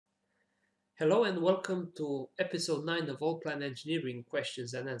Hello and welcome to episode 9 of Allplan Engineering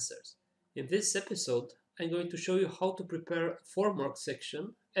Questions and Answers. In this episode, I'm going to show you how to prepare a Formwork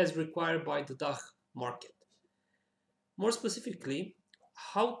section as required by the DACH market. More specifically,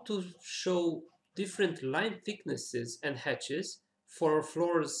 how to show different line thicknesses and hatches for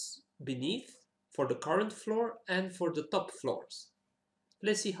floors beneath, for the current floor, and for the top floors.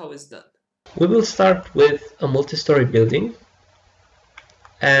 Let's see how it's done. We will start with a multi-story building,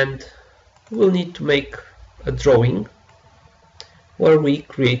 and we'll need to make a drawing where we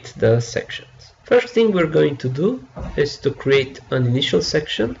create the sections. First thing we're going to do is to create an initial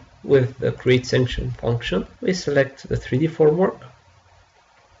section with the create section function. We select the 3D formwork.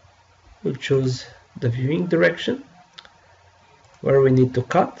 We'll choose the viewing direction, where we need to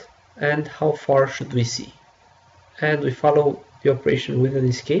cut, and how far should we see. And we follow the operation with an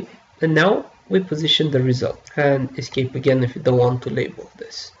escape. And now we position the result and escape again if you don't want to label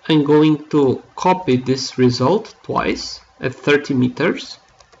this. I'm going to copy this result twice at 30 meters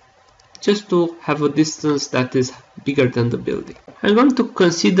just to have a distance that is bigger than the building. I'm going to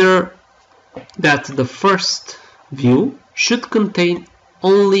consider that the first view should contain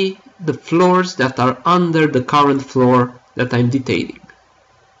only the floors that are under the current floor that I'm detailing.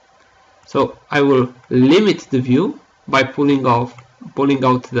 So I will limit the view by pulling out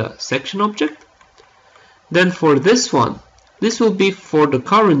the section object. Then for this one, this will be for the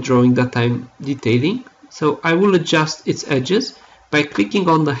current drawing that I'm detailing. So I will adjust its edges by clicking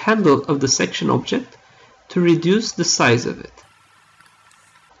on the handle of the section object to reduce the size of it.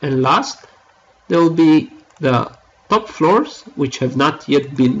 And last, there will be the top floors, which have not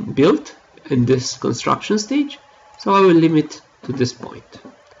yet been built in this construction stage. So I will limit to this point.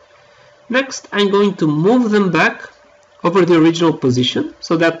 Next, I'm going to move them back over the original position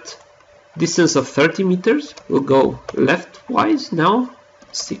so that distance of 30 meters will go leftwise now,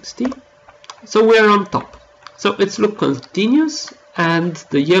 60. So we are on top. So it's look continuous, and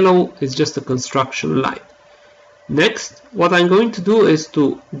the yellow is just a construction line. Next, what I'm going to do is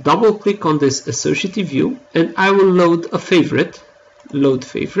to double click on this associative view, and I will load a favorite, load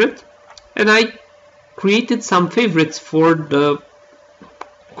favorite, and I created some favorites for the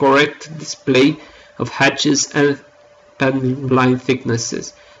correct display of hatches and panel line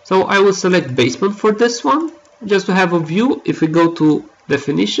thicknesses. So I will select basement for this one, just to have a view. If we go to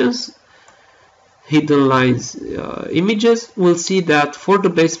definitions, hidden lines, images, we'll see that for the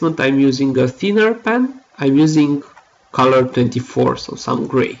basement I'm using a thinner pen. I'm using color 24, so some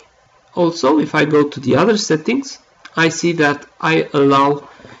gray. Also, if I go to the other settings, I see that I allow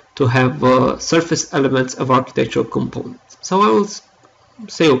to have surface elements of architectural components. So I will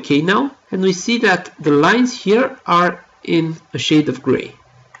say OK now, and we see that the lines here are in a shade of gray.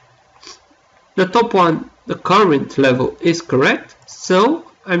 The top one, the current level, is correct, so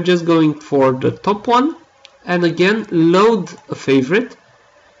I'm just going for the top one and again load a favorite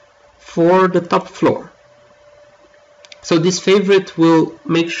for the top floor. So this favorite will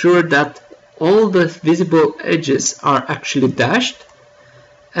make sure that all the visible edges are actually dashed,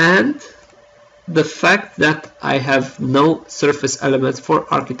 and the fact that I have no surface elements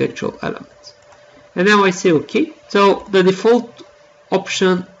for architectural elements. And now I say OK. So the default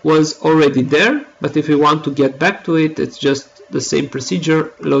option was already there, but if we want to get back to it, it's just the same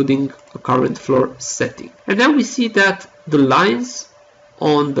procedure, loading a current floor setting. And now we see that the lines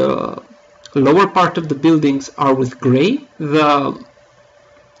on the lower part of the buildings are with gray. The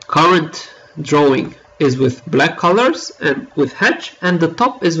current drawing is with black colors and with hatch, and the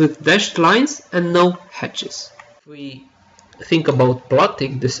top is with dashed lines and no hatches. If we think about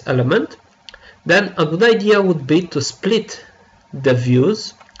plotting this element, then a good idea would be to split the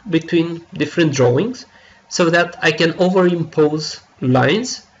views between different drawings so that I can overimpose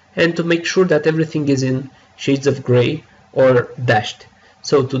lines and to make sure that everything is in shades of gray or dashed.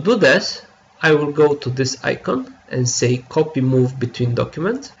 So to do this, I will go to this icon and say copy move between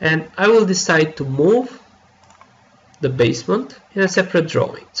documents, and I will decide to move the basement in a separate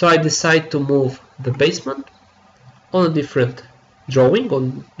drawing. So I decide to move the basement on a different drawing,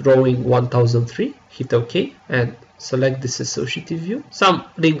 on drawing 1003, hit OK and select this associative view. Some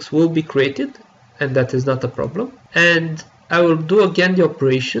links will be created, and that is not a problem. And I will do again the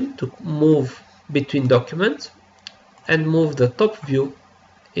operation to move between documents and move the top view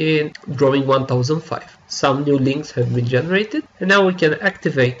in drawing 1005. Some new links have been generated, and now we can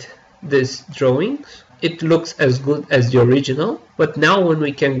activate these drawings. It looks as good as the original, but now when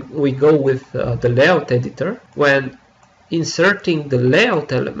we go with the layout editor, when inserting the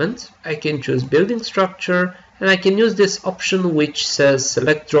layout elements, I can choose building structure, and I can use this option which says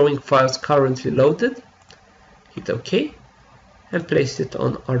select drawing files currently loaded, hit OK, and place it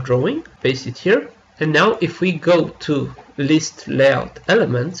on our drawing, paste it here. And now if we go to list layout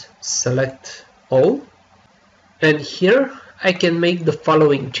elements, select all, and here I can make the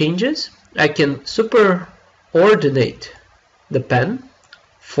following changes. I can superordinate the pen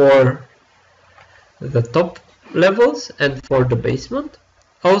for the top levels and for the basement.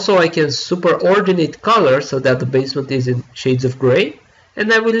 Also, I can superordinate color so that the basement is in shades of gray,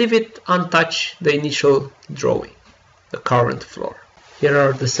 and I will leave it untouched, the initial drawing, the current floor. Here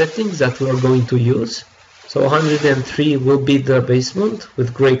are the settings that we are going to use. So 103 will be the basement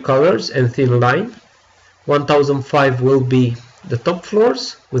with gray colors and thin line. 1005 will be the top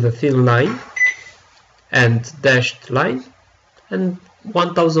floors with a thin line and dashed line, and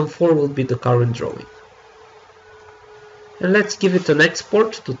 1004 will be the current drawing. And let's give it an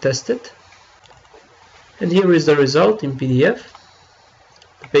export to test it. And here is the result in PDF.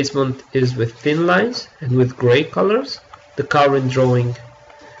 The basement is with thin lines and with gray colors. The current drawing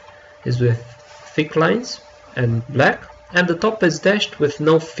is with thick lines and black, and the top is dashed with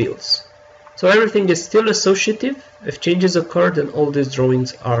no fills. So everything is still associative. If changes occur, then all these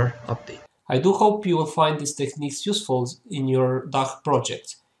drawings are updated. I do hope you will find these techniques useful in your DACH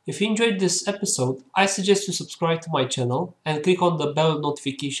project. If you enjoyed this episode, I suggest you subscribe to my channel and click on the bell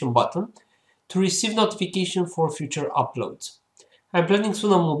notification button to receive notification for future uploads. I'm planning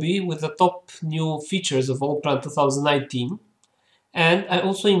soon a movie with the top new features of Allplan 2019, and I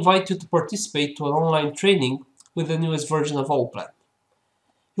also invite you to participate to an online training with the newest version of Allplan.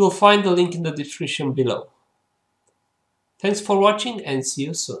 You will find the link in the description below. Thanks for watching and see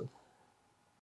you soon.